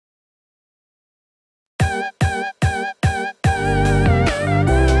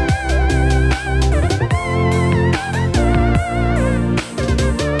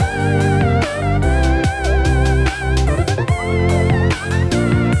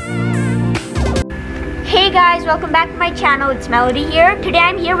Hey guys, welcome back to my channel. It's Melody here. Today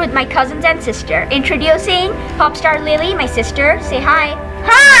I'm here with my cousins and sister. Introducing Popstar Lily, my sister. Say hi.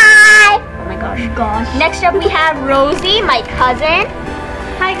 Hi! Oh my gosh. Next up we have Rosie, my cousin.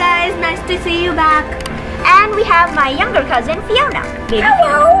 Hi guys, nice to see you back. And we have my younger cousin, Fiona. Baby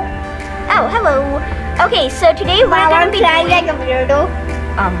Hello! Fiona. Oh, hello. Okay, so today we're going to be doing... like a weirdo.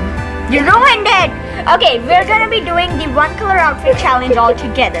 You ruined it! Okay, we're gonna be doing the one color outfit challenge all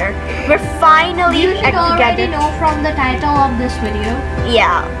together. We're finally You should already together. know from the title of this video.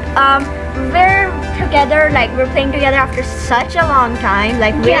 Yeah. We're together, like we're playing together after such a long time.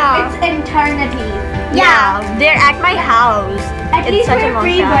 Like It's eternity. yeah, they're at my house. At It's least such a we're long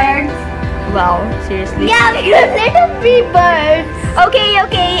free time. birds. Well, seriously. Yeah, because little free birds. Okay,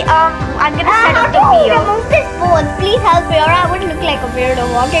 I'm gonna set up the wheel. Remove this phone. Please help me or I would look like a weirdo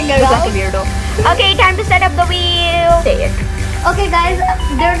walking Look like a around. weirdo. Okay, time to set up the wheel. Say it. Okay guys,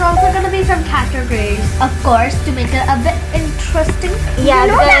 there's also gonna be some categories, of course, to make it a bit interesting. Yeah,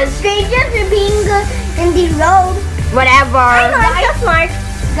 you know that because- strangers are being in the road. Whatever. I'm so smart.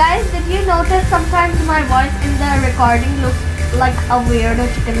 Guys, did you notice sometimes my voice in the recording looks like a weirdo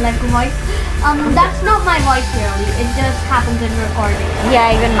chicken-like voice? That's not my voice really. It just happens in recording. Yeah,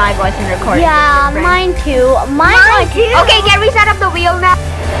 even my voice in recording. Yeah, is different. mine too. Mine too. Okay, can we set up the wheel now?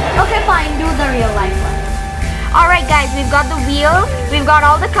 Okay, fine. Do the real life one. Alright guys, we've got the wheel. We've got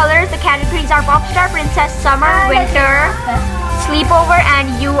all the colors. The categories are Popstar, Princess, Summer, Winter, Sleepover,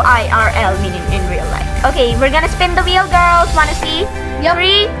 and UIRL, meaning in real life. Okay, we're gonna spin the wheel, girls. Wanna see? Yep.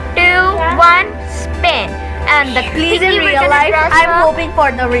 3, 2, 1, spin. And the Please, thingy in we're real gonna life, dress I'm up- hoping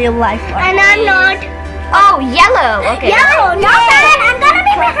for the real life one. And I'm not. Oh, yellow. Okay. Yellow, no, I'm gonna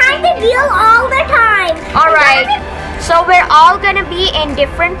be behind the wheel all the time. Alright. So we're all gonna be in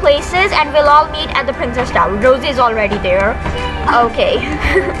different places and we'll all meet at the Princess Tower. Rosie is already there. Okay.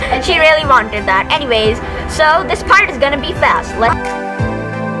 She really wanted that. Anyways, so this part is gonna be fast. Let's...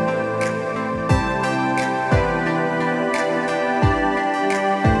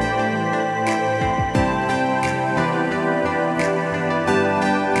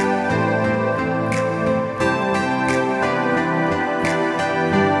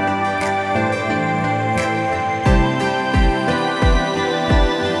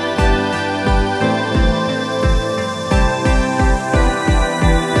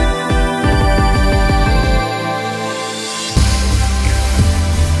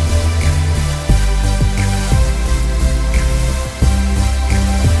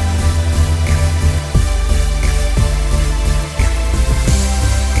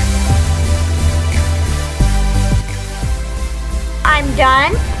 I'm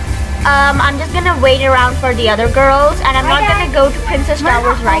done. I'm just gonna wait around for the other girls and I'm not gonna go to Princess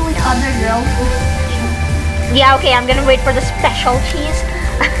Towers right now. Other girls. Yeah, okay, I'm gonna wait for the specialties.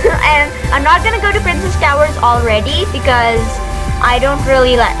 And I'm not gonna go to Princess Towers already because I don't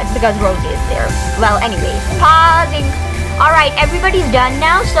really like, because Rosie is there. Well, anyways, pausing. Alright, everybody's done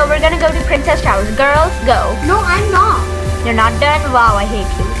now, so we're gonna go to Princess Towers. Girls, go. No, I'm not. You're not done? Wow, I hate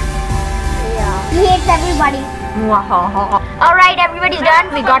you. Yeah. He hates everybody. Alright, everybody's done.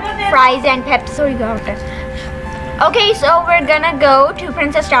 We got fries and Pepsi. Sorry, okay, so we're gonna go to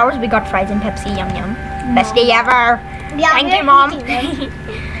Princess Towers. We got fries and Pepsi. Yum yum. Best day ever. Yeah, Thank we're you, Mom. eating them.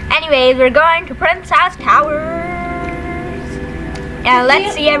 Anyways, we're going to Princess Towers. And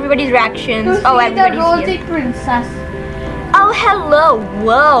let's see everybody's reactions. Oh, everybody's here. Princess. Oh, hello.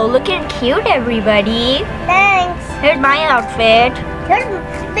 Whoa, looking cute, everybody. Thanks. Here's my outfit. Wait,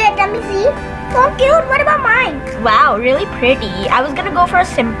 let me see. So cute. What about mine? Wow, really pretty. I was gonna go for a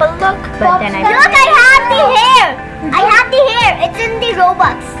simple look, but then I... Look, I have the hair. I have the hair. It's in the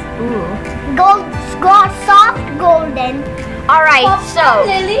Robux. Ooh. Gold, soft golden. Alright, so...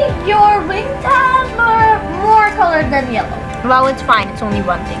 Lily, your wings have more color than yellow. Well, it's fine. It's only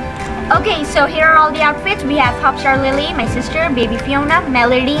one thing. Okay, so here are all the outfits. We have Popstar Lily, my sister, baby Fiona,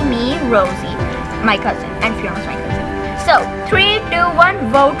 Melody, me, Rosie, my cousin, and Fiona's my cousin. So, 3, 2,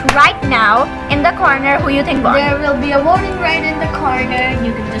 1, vote right now in the corner who you think won. There will be a voting right in the corner.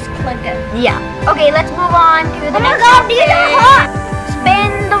 You can just click it. Yeah. Okay, let's move on to the next God, these are outfit. hot.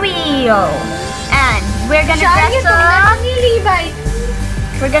 Spin the wheel. And we're gonna dress up.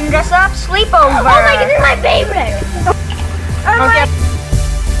 We're gonna dress up sleepover. Oh my God, this is my favorite. Okay.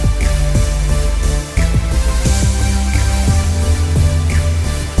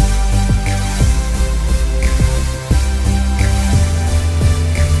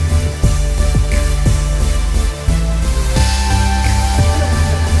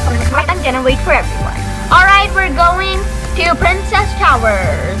 I'm gonna wait for everyone. Alright, we're going to Princess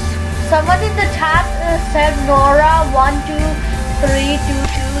Towers. Someone in the chat said Nora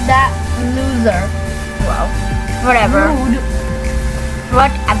 12322 that loser. well. Whatever. Rude.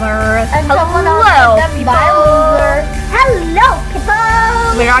 Whatever. And someone else Hello, said them people. bye, loser. Hello,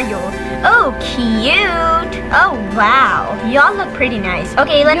 people. Where are you? Oh, cute. Oh, wow. Y'all look pretty nice.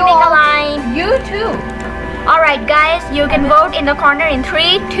 Okay, let's make a line. You too. Alright, guys, you can vote in the corner in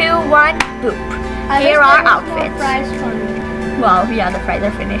 3, 2, 1, boop. Here are outfits. Well, yeah, the fries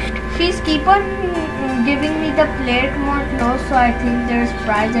are finished. She's keep on giving me the plate more close, so I think there's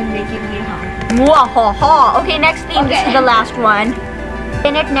fries and making me hungry. Wahaha. Okay, next theme. This Okay. is the last one.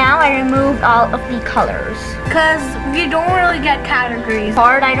 In it now, I removed all of the colors. Cause we don't really get categories.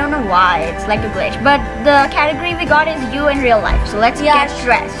 Hard, I don't know why. It's like a glitch. But the category we got is you in real life. So let's get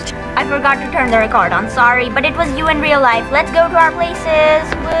dressed. I forgot to turn the record on. Sorry, but it was you in real life. Let's go to our places.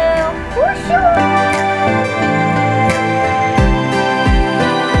 Woo. Woo-shoo.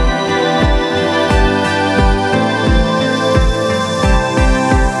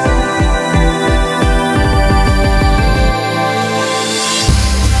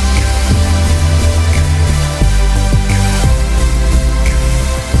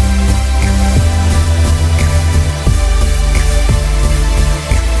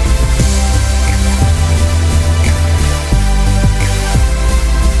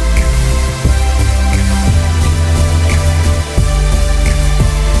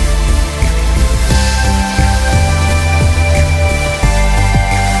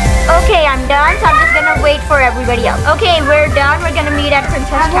 Okay, I'm done, so I'm just gonna wait for everybody else. Okay, we're done. We're gonna meet at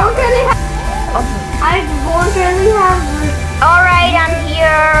Princess Tower. I won't really have. Alright, I'm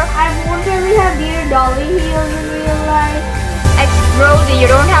here. I won't really have dear Dolly heels in real life. Rosie, you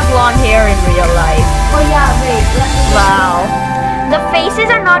don't have blonde hair in real life. Oh yeah, wait. Let me Wow. The faces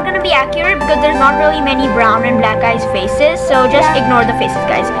are not gonna be accurate because there's not really many brown and black eyes faces, so just ignore the faces,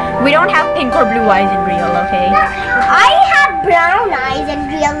 guys. We don't have pink or blue eyes in real, okay? I have brown eyes in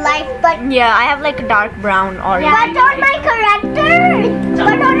real life, but Yeah, I have like a dark brown or on my character,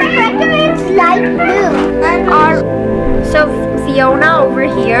 it's light blue. So Fiona over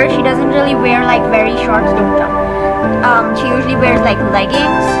here, she doesn't really wear like very short stuff. She usually wears like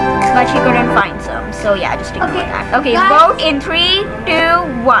leggings, but she couldn't find some. So yeah, just ignore that. Okay, guys. vote in 3,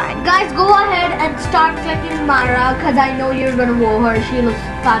 2, 1. Guys, go ahead and start clicking Mara, cause I know you're gonna woo her. She looks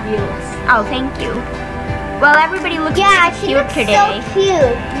fabulous. Oh, thank you. Well, everybody looks She cute looks today. so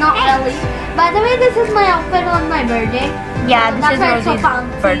cute. Not really. By the way, this is my outfit on my birthday. Yeah, this That's is why it's so Rosie's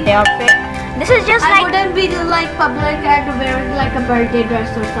fancy. birthday outfit. This is just I like wouldn't be like public and wearing like a birthday dress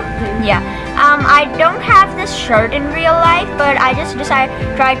or something. yeah. I don't have this shirt in real life, but I just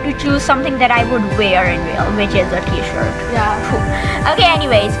tried to choose something that I would wear in real, which is a t-shirt. Yeah. Okay,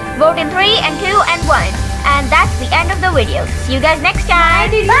 anyways, vote in 3 and 2 and 1. And that's the end of the video. See you guys next time.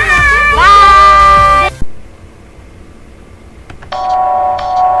 Bye. Bye.